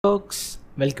Folks,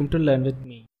 welcome to Learn with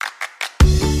me.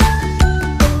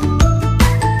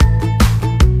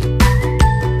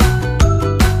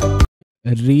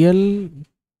 Real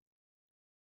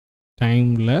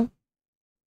டைமில்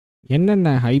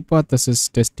என்னென்ன hypothesis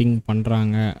testing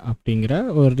பண்ணுறாங்க அப்படிங்கிற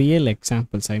ஒரு ரியல்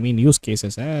எக்ஸாம்பிள்ஸ் யூஸ்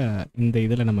கேசஸை இந்த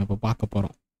இதில் நம்ம இப்போ பார்க்க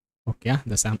போகிறோம். ஓகே,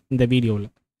 இந்த வீடியோவில்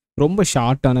ரொம்ப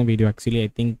ஷார்ட்டான video. Actually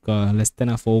I think less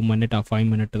than 4 minute or 5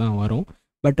 minute தான் வரும்.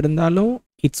 பட் இருந்தாலும்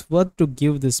it's worth to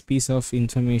give this piece of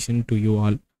information to you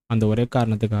all. அந்த ஒரே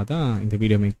காரணத்துக்காக தான் இந்த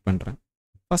வீடியோ மேக் பண்ணுறேன்.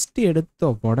 ஃபஸ்ட்டு எடுத்த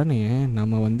உடனே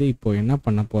நம்ம இப்போது என்ன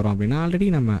பண்ண போகிறோம் அப்படின்னா, ஆல்ரெடி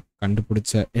நம்ம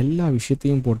கண்டுபிடிச்ச எல்லா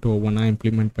விஷயத்தையும் போட்டு ஒவ்வொன்றா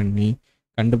இம்ப்ளிமெண்ட் பண்ணி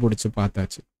கண்டுபிடிச்சி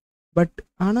பார்த்தாச்சு. பட்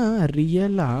ஆனால்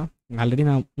ரியலாக ஆல்ரெடி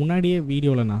நான் முன்னாடியே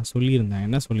வீடியோவில் நான் சொல்லியிருந்தேன்.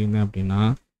 என்ன சொல்லியிருந்தேன் அப்படின்னா,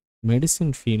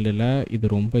 மெடிசின் ஃபீல்டில்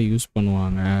இது ரொம்ப யூஸ்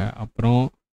பண்ணுவாங்க. அப்புறம்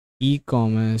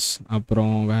இ-காமர்ஸ்,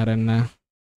 அப்புறம் வேறு என்ன,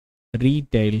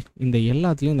 ரீட்டைல், இந்த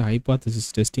எல்லாத்துலேயும் இந்த ஹைபாத்தசிஸ்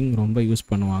டெஸ்டிங் ரொம்ப யூஸ்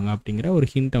பண்ணுவாங்க அப்படிங்கிற ஒரு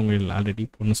ஹிண்ட் அவங்க ஆல்ரெடி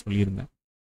ஒன்று சொல்லியிருந்தேன்.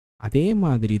 அதே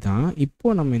மாதிரி தான்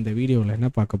இப்போது நம்ம இந்த வீடியோவில் என்ன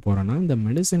பார்க்க போகிறோன்னா, இந்த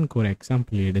மெடிசனுக்கு ஒரு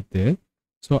எக்ஸாம்பிள் எடுத்து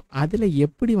ஸோ அதில்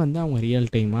எப்படி அவங்க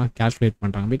ரியல் டைமாக கேல்குலேட்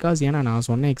பண்ணுறாங்க. பிகாஸ் ஏன்னா நான்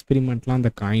சொன்ன எக்ஸ்பெரிமெண்ட்லாம்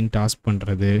அந்த காயின் டாஸ்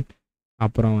பண்ணுறது,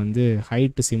 அப்புறம்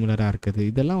ஹைட்டு சிமிலராக இருக்குது,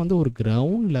 இதெல்லாம் ஒரு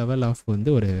கிரவுண்ட் லெவல் ஆஃப்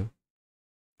ஒரு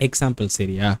எக்ஸாம்பிள்.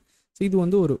 சரியா? ஸோ இது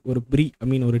ஒரு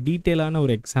ஒரு டீட்டெயிலான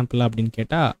ஒரு எக்ஸாம்பிள் அப்படின்னு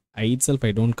கேட்டால் I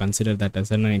don't consider that as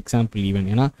an example even.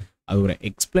 ஏன்னா அது ஒரு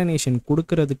எக்ஸ்ப்ளனேஷன்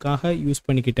கொடுக்கறதுக்காக யூஸ்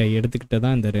எடுத்துக்கிட்ட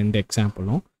தான் இந்த 2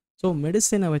 எக்ஸாம்பிளும். ஸோ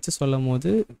மெடிசனை வச்சு சொல்லும் போது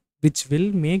which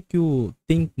will make you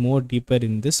think more deeper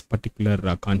in this particular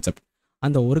concept.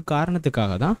 அந்த ஒரு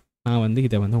காரணத்துக்காக தான் நான்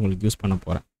இதை உங்களுக்கு யூஸ் பண்ண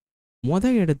போகிறேன்.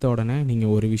 எடுத்த உடனே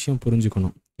நீங்கள் ஒரு விஷயம்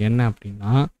புரிஞ்சுக்கணும். என்ன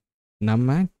அப்படின்னா,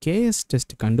 நம்ம கேஎஸ்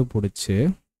டெஸ்ட் கண்டுபிடிச்சி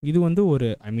இது ஒரு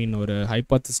ஒரு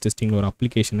ஹைபாத்தசிஸ் டெஸ்டிங்கில் ஒரு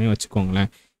அப்ளிகேஷனே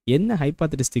வச்சுக்கோங்களேன். என்ன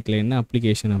ஹைபாத்தசிஸ்டிக்கில் என்ன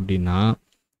அப்ளிகேஷன் அப்படின்னா,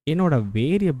 என்னோட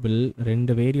வேரியபிள்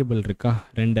 2 வேரியபிள் இருக்கா,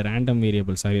 2 ரேண்டம்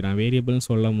வேரியபிள். சாரி, நான் வேரியபிள்னு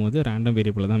சொல்லும் போது ரேண்டம்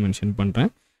வேரியபிளை தான் மென்ஷன் பண்ணுறேன்.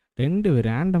 2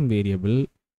 ரேண்டம் வேரியபிள்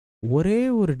ஒரே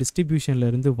ஒரு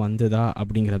டிஸ்ட்ரிபியூஷன்லேருந்து வந்ததா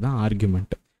அப்படிங்கிறது தான்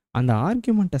ஆர்குமெண்ட். அந்த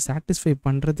ஆர்குமெண்ட்டை சாட்டிஸ்ஃபை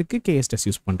பண்ணுறதுக்கு கேஎஸ் டெஸ்ட்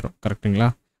யூஸ் பண்ணுறோம். கரெக்டுங்களா?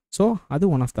 ஸோ அது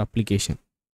one of the application.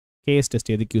 KS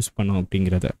test எதுக்கு யூஸ் பண்ணோம்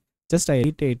அப்படிங்கிறத ஜஸ்ட்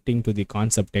ஐரிட்டேட்டிங் டு தி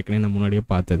கான்செப்ட் ஏற்கனவே நான் முன்னாடியே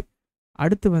பார்த்தது.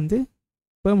 அடுத்து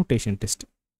பெர்முட்டேஷன் டெஸ்ட்.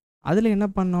 அதில் என்ன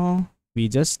பண்ணோம்,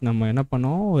 நம்ம என்ன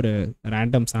பண்ணோம், ஒரு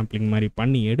ரேண்டம் சாம்பிளிங் மாதிரி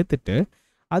பண்ணி எடுத்துட்டு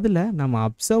அதில் நம்ம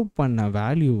அப்சர்வ் பண்ண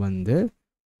வேல்யூ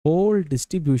ஹோல்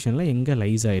டிஸ்ட்ரிபியூஷனில் எங்கே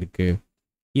லைஸ் ஆகிருக்கு.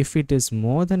 இஃப் இட் இஸ்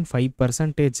மோர் தென்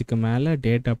 5% மேலே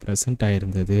டேட்டா ப்ரெசென்ட்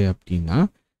ஆகிருந்தது அப்படின்னா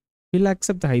வில்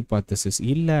அக்செப்ட் த ஹைபாத்தசிஸ்.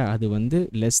 இல்லை அது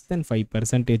லெஸ் தென்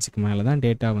 5% மேலே தான்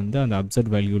டேட்டா அந்த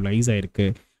அப்சர்வ் வேல்யூ லைஸ் ஆகிருக்கு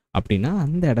அப்படின்னா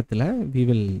அந்த இடத்துல we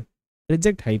will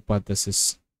reject hypothesis.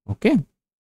 Okay,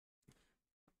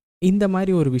 இந்த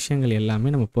மாதிரி ஒரு விஷயங்கள் எல்லாமே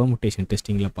நம்ம பெர்முட்டேஷன்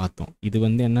டெஸ்டிங்கில் பார்த்தோம். இது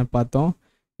என்ன பார்த்தோம்,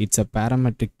 it's a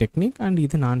parametric technique and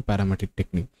இது நான் பேராமெட்ரிக்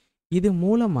டெக்னிக். இது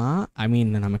மூலமாக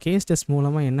நம்ம கேஸ் டெஸ்ட்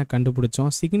மூலமாக என்ன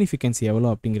கண்டுபிடிச்சோம், சிக்னிஃபிகன்ஸ் எவ்வளோ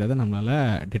அப்படிங்கிறத நம்மளால்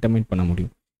டிட்டர்மைன் பண்ண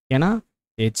முடியும். ஏன்னா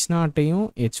H0ஐயும்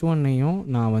H1ஐயும்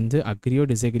நான் அக்ரியோ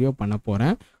டிஸ்அக்ரியோ பண்ண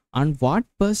போகிறேன். அண்ட் வாட்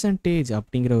பர்சன்டேஜ்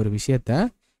அப்படிங்கிற ஒரு விஷயத்த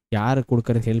யார்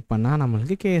கொடுக்கறது ஹெல்ப் பண்ணால்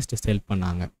நம்மளுக்கு கேஎஸ் டெஸ்ட் ஹெல்ப்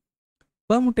பண்ணாங்க.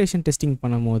 பெர்முட்டேஷன் டெஸ்டிங்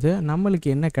பண்ணும்போது நம்மளுக்கு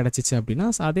என்ன கிடச்சிச்சு அப்படின்னா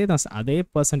அதே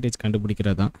பர்சன்டேஜ்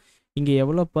கண்டுபிடிக்கிறது தான். இங்கே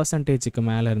எவ்வளோ பர்சன்டேஜுக்கு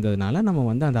மேலே இருந்ததுனால நம்ம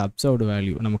அந்த அப்சர்வ்டு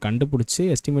வேல்யூ நம்ம கண்டுபிடிச்சி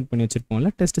எஸ்டிமேட் பண்ணி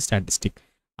வச்சுருப்போம்ல, டெஸ்ட் ஸ்டாட்டிஸ்டிக்,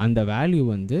 அந்த வேல்யூ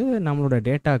நம்மளோட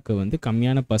டேட்டாவுக்கு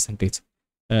கம்மியான பர்சன்டேஜ்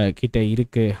கிட்ட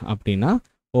இருக்குது அப்படின்னா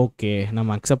ஓகே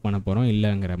நம்ம அக்செப்ட் பண்ண போகிறோம்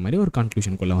இல்லைங்கிற மாதிரி ஒரு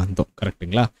கன்க்ளூஷனுக்குள்ளே வந்தோம்.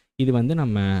 கரெக்டுங்களா? இது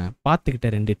நம்ம பார்த்துக்கிட்ட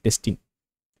 2 டெஸ்டிங்.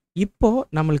 இப்போது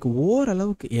நம்மளுக்கு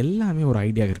ஓரளவுக்கு எல்லாமே ஒரு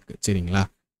ஐடியா இருக்குது. சரிங்களா?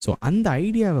 ஸோ அந்த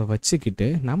ஐடியாவை வச்சுக்கிட்டு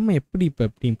நம்ம எப்படி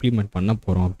இம்ப்ளிமெண்ட் பண்ண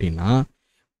போகிறோம் அப்படின்னா,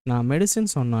 நான் மெடிசன்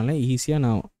சொன்னாலே ஈஸியாக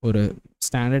நான் ஒரு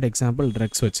ஸ்டாண்டர்ட் எக்ஸாம்பிள்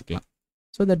ட்ரக்ஸ் வச்சுக்கலாம்.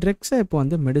 ஸோ இந்த ட்ரக்ஸை இப்போ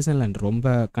மெடிசனில்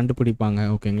ரொம்ப கண்டுபிடிப்பாங்க.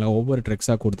 ஓகேங்களா? ஒவ்வொரு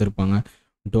ட்ரக்ஸாக கொடுத்துருப்பாங்க.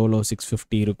 டோலோ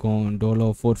 650 இருக்கும், டோலோ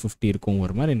 450 இருக்கும்,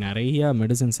 ஒரு மாதிரி நிறையா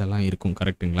மெடிசன்ஸ் எல்லாம் இருக்கும்.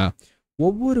 கரெக்டுங்களா?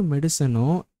 ஒவ்வொரு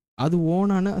மெடிசனும் அது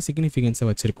ஓனான சிக்னிஃபிகன்ஸை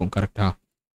வச்சுருக்கும். கரெக்டாக?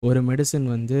 ஒரு மெடிசன்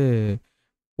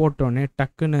போட்டோன்னே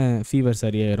டக்குன்னு ஃபீவர்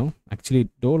சரியாயிரும். ஆக்சுவலி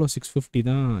டோலோ 650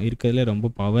 தான் இருக்கிறதுல ரொம்ப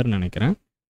பவர்னு நினைக்கிறேன்.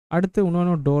 அடுத்து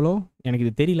இன்னொன்று டோலோ, எனக்கு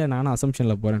இது தெரியல, நானும்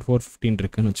அசம்ஷனில் போகிறேன், 415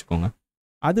 இருக்குன்னு வச்சுக்கோங்க.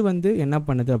 அது என்ன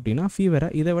பண்ணுது அப்படின்னா ஃபீவரை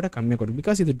இதை விட கம்மியாக கொடுக்கும்.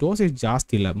 பிகாஸ் இது டோசேஜ்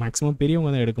ஜாஸ்தி இல்லை, மேக்ஸிமம்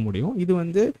பெரியவங்க தான் எடுக்க முடியும்.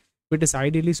 இது it is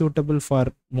ideally suitable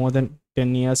for more then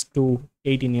 10 years to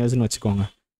 18 yearsன்னு வச்சுக்கோங்க.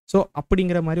 ஸோ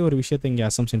அப்படிங்கிற மாதிரி ஒரு விஷயத்தை இங்கே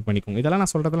அசம்ஷன் பண்ணிக்கோங்க. இதெல்லாம்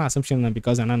நான் சொல்கிறதெல்லாம் அசம்ஷன் தான்.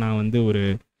 பிகாஸ் ஆனால் நான் ஒரு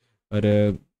ஒரு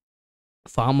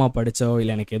ஃபார்மாக படித்தோ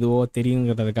இல்லை எனக்கு எதுவோ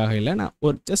தெரியுங்கிறதுக்காக இல்லை, நான்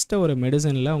ஜஸ்ட் ஒரு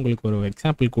மெடிசனில் உங்களுக்கு ஒரு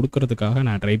எக்ஸாம்பிள் கொடுக்கறதுக்காக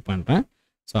நான் ட்ரை பண்ணுறேன்.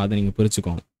 ஸோ அதை நீங்கள்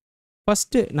புரிச்சுக்கோங்க.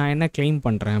 ஃபஸ்ட்டு நான் என்ன கிளைம்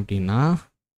பண்ணுறேன் அப்படின்னா,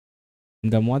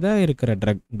 இந்த இருக்கிற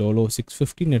ட்ரக் டோலோ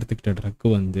 615 எடுத்துக்கிட்ட ட்ரக்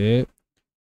வந்து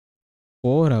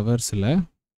 4 ஹவர்ஸில்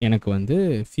எனக்கு வந்து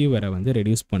ஃபீவரை வந்து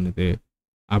ரெடியூஸ் பண்ணுது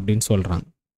அப்படின்னு சொல்கிறாங்க.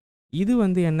 இது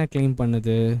வந்து என்ன கிளைம்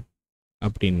பண்ணுது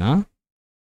அப்படின்னா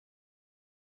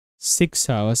 6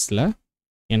 ஹவர்ஸில்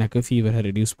எனக்கு ஃபீவரை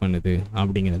ரெடியூஸ் பண்ணுது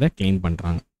அப்படிங்கிறத கிளைம்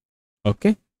பண்ணுறாங்க. ஓகே,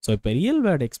 ஸோ இப்போ ரியல்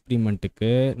வேர்ல்ட் எக்ஸ்பிரிமெண்ட்டுக்கு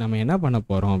நம்ம என்ன பண்ண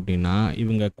போகிறோம் அப்படின்னா,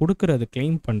 இவங்க கொடுக்குறது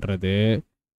கிளைம் பண்ணுறது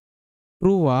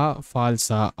ட்ரூவா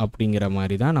ஃபால்ஸா அப்படிங்கிற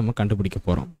மாதிரி தான் நம்ம கண்டுபிடிக்க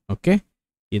போகிறோம். ஓகே,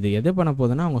 இது எது பண்ண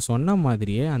போகுதுன்னா, அவங்க சொன்ன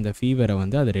மாதிரியே அந்த ஃபீவரை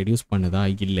வந்து அதை ரெடியூஸ் பண்ணுதா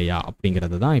இல்லையா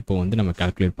அப்படிங்கிறது தான் இப்போ வந்து நம்ம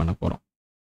கால்குலேட் பண்ண போகிறோம்.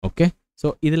 ஓகே, ஸோ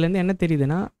இதுலேருந்து என்ன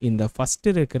தெரியுதுன்னா, இந்த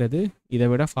ஃபஸ்ட்டு இருக்கிறது இதை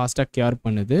விட ஃபாஸ்ட்டாக கியூர்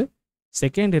பண்ணுது,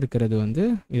 செகண்ட் இருக்கிறது வந்து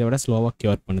இதை விட ஸ்லோவாக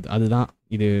கியூர் பண்ணுது. அதுதான்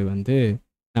இது வந்து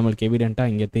நம்மளுக்கு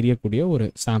எவிடெண்ட்டாக இங்கே தெரியக்கூடிய ஒரு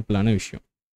சாம்பிளான விஷயம்.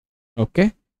 ஓகே,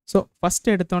 ஸோ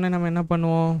ஃபஸ்ட் எடுத்தோடனே நம்ம என்ன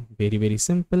பண்ணுவோம், very very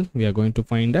simple, we are going to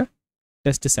find a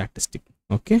test statistic.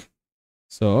 Okay,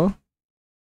 so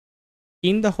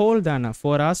இந்த ஹோல் தானே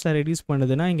 4 ஹவர்ஸில் ரெடியூஸ்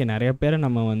பண்ணுதுன்னா, இங்கே நிறைய பேரை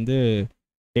நம்ம வந்து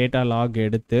டேட்டா லாக்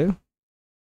எடுத்து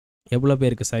எவ்வளோ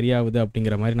பேருக்கு சரியாகுது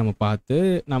அப்படிங்கிற மாதிரி நம்ம பார்த்து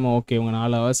நம்ம ஓகே உங்கள்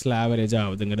 4 ஹவர்ஸில் ஆவரேஜ்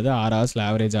ஆகுதுங்கிறது 6 ஹவர்ஸில்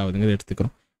ஆவரேஜ் ஆகுதுங்கிறது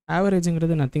எடுத்துக்கிறோம்.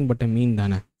 ஆவரேஜுங்கிறது நத்திங் பட் மீன்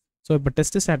தானே. ஸோ இப்போ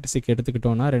டெஸ்ட் ஸ்டாட்டிஸ்டிக்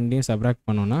எடுத்துக்கிட்டோன்னா ரெண்டையும் சப்ராக்ட்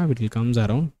பண்ணோன்னா it will comes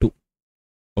around 2.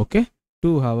 Okay,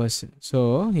 2 hours. So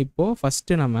இப்போது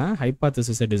ஃபஸ்ட்டு நம்ம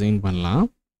ஹைபாத்தசிஸை டிசைன் பண்ணலாம்.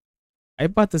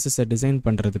 ஹைபாத்தசிஸை டிசைன்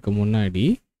பண்ணுறதுக்கு முன்னாடி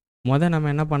நம்ம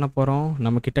என்ன பண்ண போகிறோம்,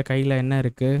 நம்மக்கிட்ட கையில் என்ன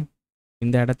இருக்குது,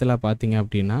 இந்த இடத்துல பார்த்தீங்க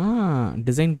அப்படின்னா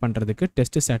டிசைன் பண்ணுறதுக்கு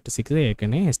டெஸ்ட் ஸ்டாட்டிஸ்டிக்ஸை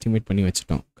ஏற்கனவே எஸ்டிமேட் பண்ணி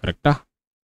வச்சுட்டோம். கரெக்டாக?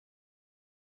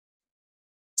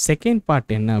 செகண்ட்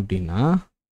பார்ட் என்ன அப்படின்னா,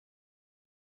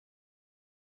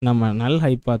 நம்ம நல்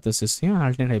ஹைபாத்தசிஸையும்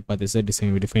ஆல்டர்னேட் ஹைபாத்தசிஸை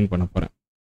டிஃபைன் பண்ண போகிறேன்.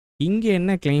 இங்கே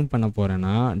என்ன கிளைம் பண்ண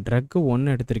போகிறேன்னா, ட்ரக்கு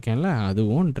 1 எடுத்திருக்கேன்ல,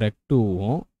 அதுவும் ட்ரக்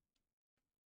 2வும்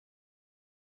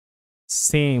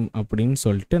சேம் அப்படின்னு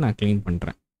சொல்லிட்டு நான் கிளைம்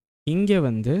பண்ணுறேன். இங்கே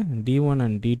வந்து D1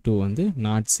 அண்ட் D2 வந்து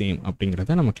நாட் சேம்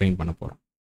அப்படிங்கிறத நம்ம கிளைம் பண்ண போகிறோம்.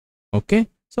 ஓகே,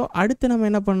 ஸோ அடுத்து நம்ம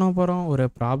என்ன பண்ண போகிறோம், ஒரு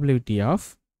ப்ராபபிலிட்டி ஆஃப்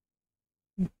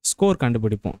ஸ்கோர்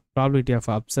கண்டுபிடிப்போம். Probability of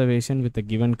observation with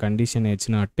given condition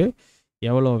H0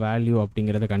 எவ்வளோ வேல்யூ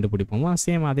அப்படிங்கிறத கண்டுபிடிப்போமா.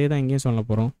 சேம் அதே தான் இங்கேயும் சொல்ல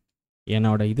போகிறோம்.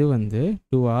 என்னோட இது வந்து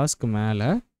 2 ஹவர்ஸ்க்கு மேலே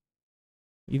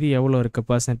இது எவ்வளோ இருக்குது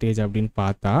பர்சன்டேஜ் அப்படின்னு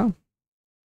பார்த்தா,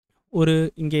 ஒரு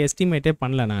இங்கே எஸ்டிமேட்டே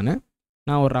பண்ணல,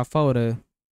 நான் ஒரு ரஃபாக ஒரு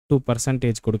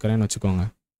 2% கொடுக்குறேன்னு வச்சுக்கோங்க.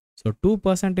 ஸோ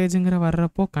 2%ங்கிற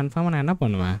வர்றப்போ கன்ஃபார்மாக நான் என்ன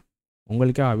பண்ணுவேன்,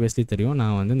 உங்களுக்கே ஆப்வியஸ்லி தெரியும்,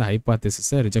 நான் வந்து இந்த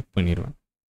ஹைபாத்தசிஸை ரிஜெக்ட் பண்ணிடுவேன்.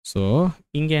 ஸோ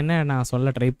இங்கே என்ன நான்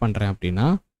சொல்ல ட்ரை பண்ணுறேன் அப்படின்னா,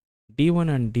 D1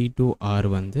 அண்ட் D2 ஆர்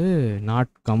வந்து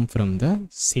not come from the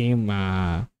same,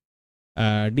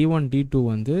 D1 D2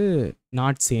 வந்து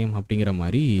நாட் சேம் அப்படிங்கிற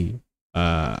மாதிரி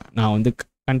நான் வந்து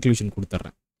கன்க்ளூஷன்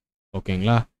கொடுத்துட்றேன்.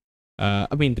 ஓகேங்களா,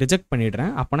 ஐ மீன் ரிஜெக்ட்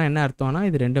பண்ணிடுறேன். அப்போனா என்ன அர்த்தம்னா,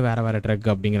 இது 2 வேறு ட்ரக்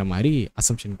அப்படிங்கிற மாதிரி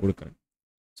அசம்ஷன் கொடுக்குறேன்.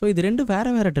 ஸோ இது 2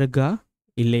 வேறு ட்ரக்கா?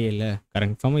 இல்லை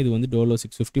கன்ஃபார்மாக இது வந்து Dolo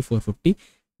 650 450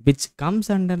 which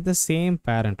comes under the same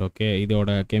parent. Okay,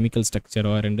 இதோட கெமிக்கல்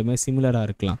ஸ்ட்ரக்சரோ ரெண்டுமே சிமிலராக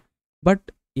இருக்கலாம், பட்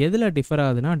எதில் டிஃபர்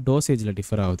ஆகுதுன்னா டோசேஜில்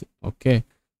டிஃபர் ஆகுது. ஓகே,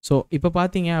 ஸோ இப்போ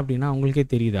பார்த்தீங்க அப்படின்னா உங்களுக்கே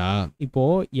தெரியுதா,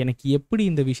 இப்போது எனக்கு எப்படி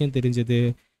இந்த விஷயம் தெரிஞ்சது,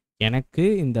 எனக்கு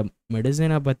இந்த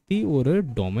மெடிசனை பற்றி ஒரு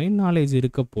டொமைன் நாலேஜ்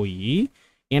இருக்க போய்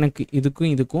எனக்கு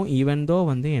இதுக்கும் ஈவன் தோ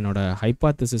வந்து என்னோட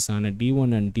ஹைபாத்தசிஸான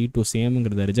D1 அண்ட் D2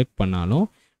 சேமுங்கிறத ரிஜெக்ட் பண்ணாலும்,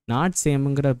 நாட்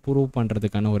சேமுங்கிற ப்ரூவ்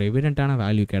பண்ணுறதுக்கான ஒரு எவிடென்ட்டான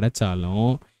வேல்யூ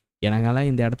கிடைச்சாலும், எனக்கால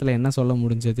இந்த இடத்துல என்ன சொல்ல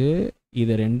முடிஞ்சது,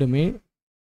 இது ரெண்டுமே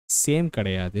சேம்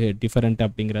கிடையாது, டிஃபரெண்ட்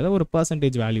அப்படிங்கிறத ஒரு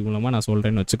பர்சன்டேஜ் வேல்யூ மூலமாக நான்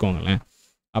சொல்கிறேன்னு வச்சுக்கோங்களேன்.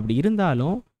 அப்படி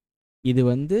இருந்தாலும் இது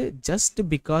வந்து just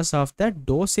because of the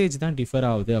dosage தான் டிஃபர்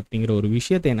ஆகுது அப்படிங்கிற ஒரு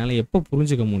விஷயத்தை என்னால் எப்போ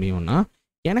புரிஞ்சுக்க முடியும்னா,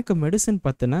 எனக்கு மெடிசன்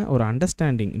பற்றின ஒரு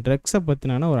அண்டர்ஸ்டாண்டிங், ட்ரக்ஸை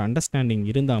பற்றினான ஒரு அண்டர்ஸ்டாண்டிங்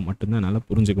இருந்தால் மட்டும்தான் என்னால்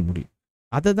புரிஞ்சுக்க முடியும்.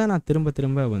 அதை தான் நான்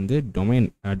திரும்ப வந்து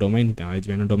டொமைன் நாலேஜ்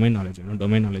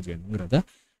வேணுங்கிறத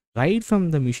right from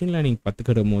the machine learning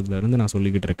கற்றுக்கிற போதுலேருந்து நான்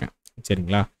சொல்லிக்கிட்டு இருக்கேன்.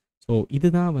 சரிங்களா, ஸோ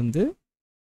இதுதான் வந்து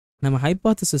நம்ம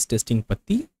ஹைபாத்தசிஸ் டெஸ்டிங்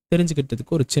பற்றி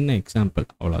தெரிஞ்சுக்கிட்டதுக்கு ஒரு சின்ன எக்ஸாம்பிள்,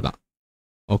 அவ்வளோதான்.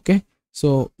 ஓகே, ஸோ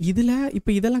இதில்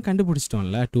இப்போ இதெல்லாம்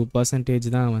கண்டுபிடிச்சிட்டோம்ல, 2%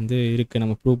 தான் வந்து இருக்குது,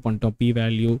 நம்ம ப்ரூவ் பண்ணிட்டோம், P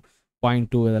வேல்யூ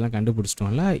 0.2 இதெல்லாம்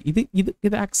கண்டுபிடிச்சிட்டோம்ல,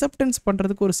 இதை அக்செப்டன்ஸ்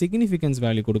பண்ணுறதுக்கு ஒரு சிக்னிஃபிகன்ஸ்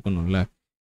வேல்யூ கொடுக்கணும்ல.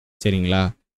 சரிங்களா,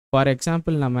 ஃபார்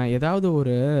எக்ஸாம்பிள் நம்ம ஏதாவது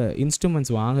ஒரு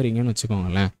இன்ஸ்ட்ருமெண்ட்ஸ் வாங்குறீங்கன்னு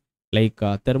வச்சுக்கோங்களேன், லைக்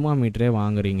தெர்மாமீட்டரே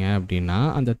வாங்குறீங்க அப்படின்னா,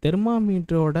 அந்த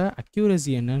தெர்மாமீட்டரோட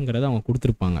அக்யூரசி என்னங்கிறத அவங்க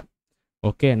கொடுத்துருப்பாங்க.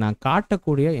 ஓகே, நான்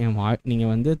காட்டக்கூடிய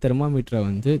நீங்கள் வந்து தெர்மாமீட்டரை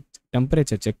வந்து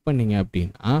டெம்பரேச்சர் செக் பண்ணீங்க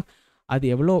அப்படின்னா, அது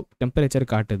எவ்வளோ டெம்பரேச்சர்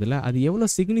காட்டுதில்ல, அது எவ்வளோ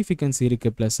சிக்னிஃபிகன்ஸ்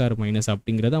இருக்குது ப்ளஸ் ஆர் மைனஸ்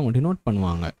அப்படிங்கிறத அவங்க டினோட்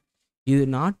பண்ணுவாங்க. இது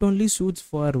நாட் ஓன்லி சூட்ஸ்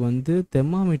ஃபார் வந்து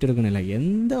தெர்மாமீட்டருக்குன்னு இல்லை,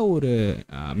 எந்த ஒரு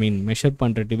மெஷர்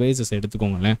பண்ணுற டிவைசஸ்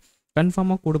எடுத்துக்கோங்களேன்,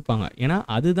 கன்ஃபார்மாக கொடுப்பாங்க. ஏன்னா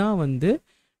அதுதான் வந்து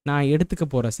நான் எடுத்துக்க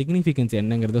போகிற சிக்னிஃபிகன்ஸ்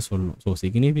என்னங்கிறத சொல்லும். ஸோ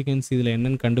சிக்னிஃபிகன்ஸ் இதில்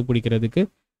என்னன்னு கண்டுபிடிக்கிறதுக்கு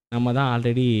நம்ம தான்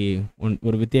ஆல்ரெடி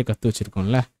ஒரு வித்தையை கற்று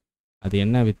வச்சுருக்கோம்ல. அது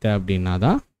என்ன வித்தை அப்படின்னா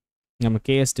தான் நம்ம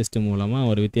கேஎஸ் டெஸ்ட் மூலமாக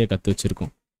ஒரு வித்தையை கற்று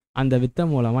வச்சுருக்கோம். அந்த வித்தை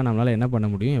மூலமாக நம்மளால் என்ன பண்ண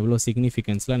முடியும், எவ்வளோ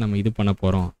சிக்னிஃபிகன்ஸில் நம்ம இது பண்ண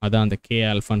போகிறோம், அதான் அந்த கே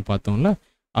ஆல்ஃபான்னு பார்த்தோம்ல,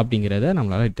 அப்படிங்கிறத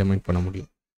நம்மளால் டிட்டர்மைன் பண்ண முடியும்.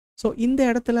 ஸோ இந்த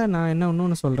இடத்துல நான்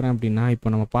இன்னொன்று சொல்கிறேன் அப்படின்னா, இப்போ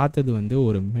நம்ம பார்த்தது வந்து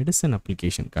ஒரு மெடிசன்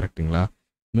அப்ளிகேஷன், கரெக்டுங்களா?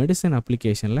 மெடிசன்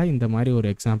அப்ளிகேஷனில் இந்த மாதிரி ஒரு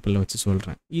எக்ஸாம்பிளில் வச்சு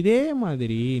சொல்கிறேன். இதே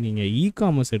மாதிரி நீங்கள்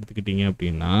இ-காமர்ஸ் எடுத்துக்கிட்டீங்க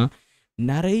அப்படின்னா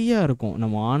நிறையா இருக்கும்.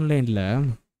 நம்ம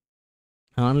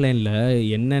ஆன்லைனில்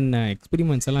என்னென்ன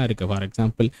எக்ஸ்பெரிமெண்ட்ஸ் எல்லாம் இருக்குது. ஃபார்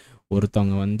எக்ஸாம்பிள்,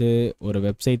 ஒருத்தவங்க வந்து ஒரு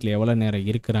வெப்சைட்டில் எவ்வளோ நேரம்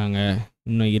இருக்கிறாங்க,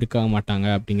 இன்னும் இருக்க மாட்டாங்க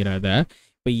அப்படிங்கிறத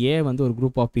இப்போ ஏ வந்து ஒரு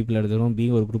குரூப் ஆஃப் பீப்புள் எடுத்துப்போம், பி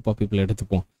ஒரு குரூப் ஆஃப் பீப்புள்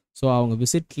எடுத்துப்போம். ஸோ அவங்க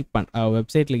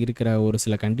வெப்சைட்டில் இருக்கிற ஒரு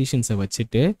சில கண்டிஷன்ஸை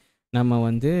வச்சுட்டு நம்ம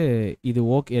வந்து இது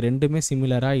ஓகே ரெண்டுமே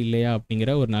சிமிலராக இல்லையா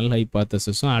அப்படிங்கிற ஒரு நல்ல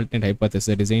ஹைபாத்தசிஸும் ஆல்டர்னேட்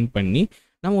ஹைபாத்தசிஸை டிசைன் பண்ணி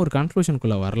நம்ம ஒரு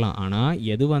கன்க்ளூஷனுக்குள்ளே வரலாம். ஆனால்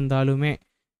எது வந்தாலுமே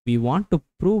we want to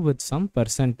prove with some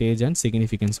percentage and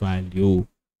significance value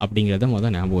அப்படிங்கிறத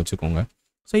முதல் ஞாபகம் வச்சுக்கோங்க.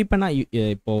 ஸோ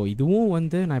இப்போ இதுவும்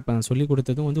வந்து நான் இப்போ சொல்லி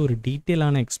கொடுத்ததும் வந்து ஒரு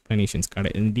டீட்டெயிலான எக்ஸ்ப்ளனேஷன்ஸ்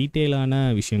டீட்டெயிலான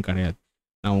விஷயம் கிடையாது.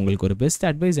 நான் உங்களுக்கு ஒரு பெஸ்ட்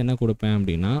அட்வைஸ் என்ன கொடுப்பேன்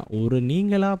அப்படின்னா,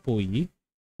 நீங்களாக போய்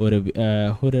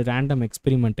ஒரு ரேண்டம்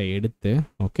எக்ஸ்பெரிமெண்ட்டை எடுத்து,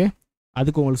 ஓகே,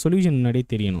 அதுக்கு உங்களுக்கு சொல்யூஷன் முன்னாடியே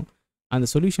தெரியணும். அந்த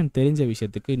சொல்யூஷன் தெரிஞ்ச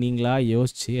விஷயத்துக்கு நீங்களாக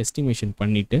யோசித்து எஸ்டிமேஷன்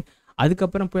பண்ணிவிட்டு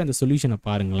அதுக்கப்புறம் போய் அந்த சொல்யூஷனை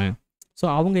பாருங்களேன். ஸோ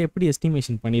அவங்க எப்படி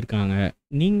எஸ்டிமேஷன் பண்ணியிருக்காங்க,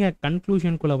 நீங்கள்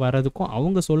கன்க்ளூஷனுக்குள்ளே வர்றதுக்கும்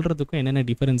அவங்க சொல்கிறதுக்கும் என்னென்ன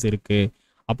டிஃபரன்ஸ் இருக்குது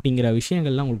அப்படிங்கிற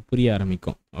விஷயங்கள்லாம் உங்களுக்கு புரிய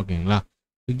ஆரம்பிக்கும். ஓகேங்களா?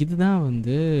 இதுதான்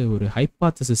வந்து ஒரு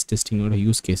ஹைபாத்தசிஸ் டெஸ்டிங்கோட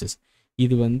யூஸ் கேசஸ்.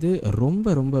 இது வந்து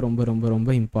ரொம்ப ரொம்ப ரொம்ப ரொம்ப ரொம்ப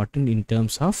important in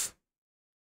terms of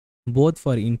both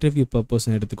for interview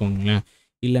பர்பஸ்ன்னு எடுத்துக்கோங்களேன்.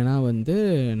 இல்லைனா வந்து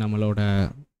நம்மளோட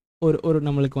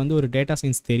நம்மளுக்கு வந்து ஒரு டேட்டா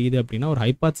சயின்ஸ் தெரியுது அப்படின்னா ஒரு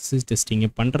ஹைபாத்தசிஸ் டெஸ்டிங்கை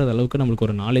பண்ணுறது அளவுக்கு நம்மளுக்கு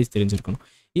ஒரு நாலேஜ் தெரிஞ்சிருக்கணும்.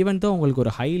 ஈவன் தான் உங்களுக்கு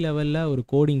ஒரு ஹை லெவலில் ஒரு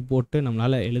கோடிங் போட்டு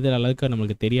நம்மளால் எழுதுகிற அளவுக்கு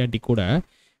நம்மளுக்கு தெரியாட்டி கூட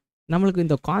நம்மளுக்கு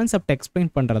இந்த கான்செப்ட் எக்ஸ்பிளைன்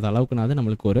பண்ணுறது அளவுக்குனாவது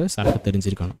நம்மளுக்கு ஒரு சரக்கு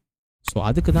தெரிஞ்சிருக்கணும். ஸோ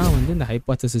அதுக்கு தான் வந்து இந்த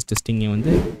ஹைபாத்தசிஸ் டெஸ்டிங்கை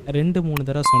வந்து 2-3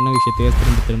 தடவை சொன்ன விஷயத்தையே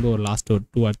திரும்ப ஒரு லாஸ்ட் ஒரு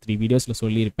 2 or 3 வீடியோஸில்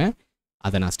சொல்லியிருப்பேன்.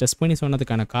 அதை நான் ஸ்ட்ரெஸ் பண்ணி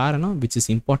சொன்னதுக்கான காரணம் which is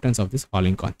importance of this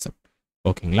following concept.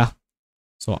 ஓகேங்களா?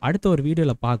 ஸோ அடுத்த ஒரு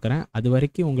வீடியோவில் பார்க்குறேன். அது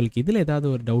வரைக்கும் உங்களுக்கு இதில் ஏதாவது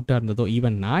ஒரு டவுட்டாக இருந்ததோ,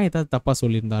 ஈவன் நான் ஏதாவது தப்பாக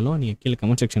சொல்லியிருந்தாலும் நீங்கள் கீழே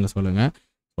கமெண்ட் செக்ஷனில் சொல்லுங்கள்.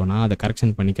 ஸோ நான் அதை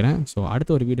கரெக்ஷன் பண்ணிக்கிறேன். ஸோ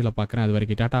அடுத்த ஒரு வீடியோவில் பார்க்குறேன். அது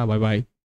வரைக்கும் டாட்டா, பை பாய்.